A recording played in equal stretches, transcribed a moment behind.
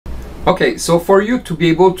Okay, so for you to be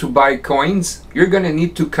able to buy coins, you're going to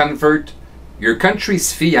need to convert your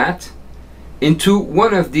country's fiat into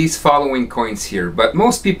one of these following coins here. But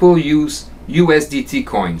most people use USDT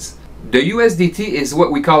coins. The USDT is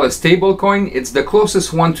what we call a stable coin. It's the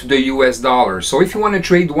closest one to the US dollar. So if you want to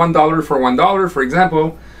trade $1 for $1, for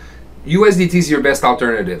example, USDT is your best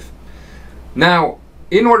alternative. Now,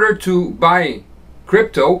 in order to buy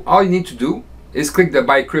crypto, all you need to do is click the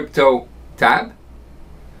Buy Crypto tab.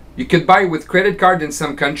 You could buy with credit card in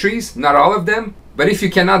some countries, not all of them. But if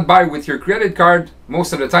you cannot buy with your credit card,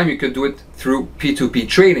 most of the time you could do it through P2P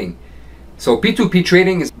trading. So P2P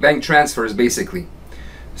trading is bank transfers basically.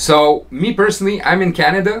 So me personally, I'm in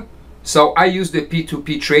Canada, so I use the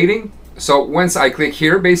P2P trading. So once I click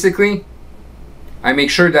here, basically, I make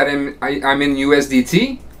sure that I'm in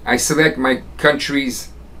USDT. I select my country's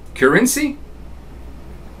currency.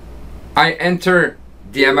 I enter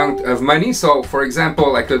the amount of money. So for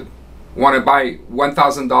example, I could want to buy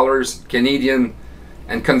 $1,000 Canadian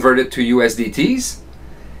and convert it to USDTs.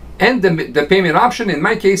 And the payment option in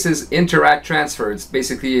my case is Interact Transfer. It's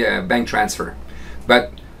basically a bank transfer.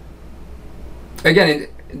 But again,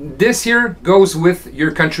 this here goes with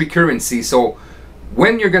your country currency. So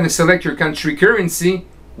when you're going to select your country currency,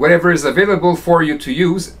 whatever is available for you to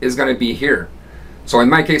use is going to be here. So in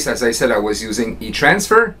my case, as I said, I was using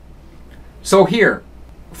e-transfer. So here,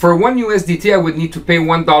 for 1 USDT, I would need to pay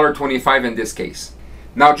 $1.25 in this case.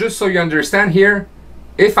 Now, just so you understand here,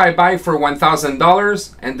 if I buy for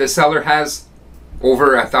 $1,000 and the seller has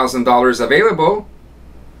over $1,000 available,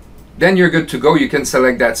 then you're good to go. You can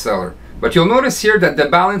select that seller. But you'll notice here that the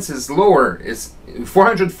balance is lower. It's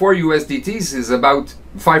 404 USDTs is about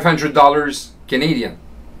 $500 Canadian.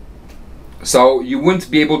 So you wouldn't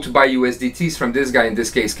be able to buy USDTs from this guy in this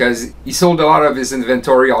case because he sold a lot of his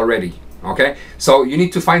inventory already. Okay, so you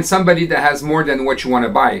need to find somebody that has more than what you want to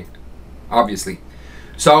buy, obviously.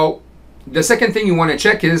 So the second thing you want to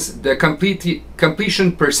check is the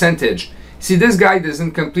completion percentage. See, this guy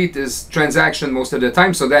doesn't complete his transaction most of the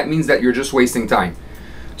time, so that means that you're just wasting time.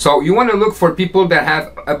 So you want to look for people that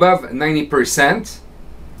have above 90%.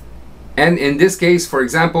 And in this case, for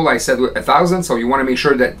example, I said 1,000, so you want to make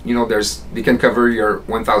sure that they can cover your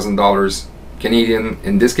 $1,000 Canadian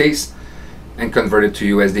in this case and convert it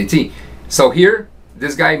to USDT. So here,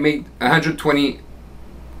 this guy made 120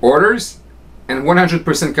 orders and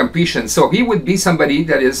 100% completion. So he would be somebody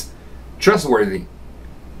that is trustworthy.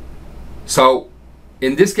 So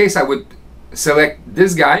in this case, I would select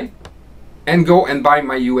this guy and go and buy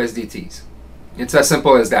my USDTs. It's as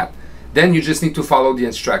simple as that. Then you just need to follow the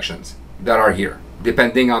instructions that are here,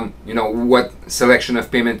 depending on what selection of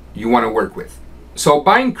payment you want to work with. So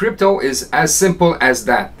buying crypto is as simple as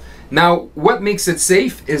that. Now, what makes it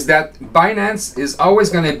safe is that Binance is always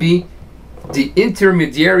going to be the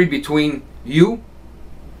intermediary between you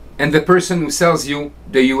and the person who sells you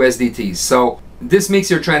the USDTs. So this makes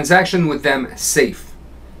your transaction with them safe.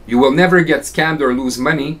 You will never get scammed or lose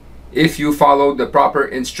money if you follow the proper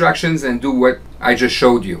instructions and do what I just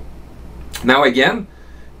showed you. Now again,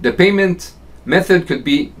 the payment method could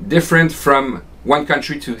be different from one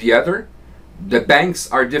country to the other. The banks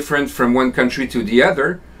are different from one country to the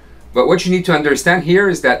other. But what you need to understand here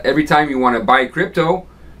is that every time you want to buy crypto,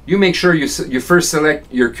 you make sure you first select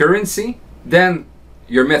your currency, then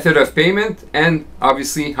your method of payment, and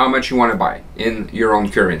obviously how much you want to buy in your own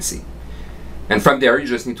currency. And from there, you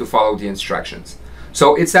just need to follow the instructions.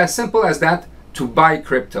 So it's as simple as that to buy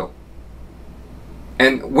crypto.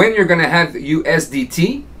 And when you're going to have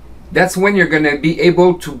USDT, that's when you're going to be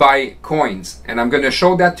able to buy coins. And I'm going to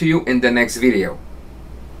show that to you in the next video.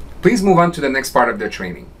 Please move on to the next part of the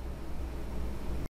training.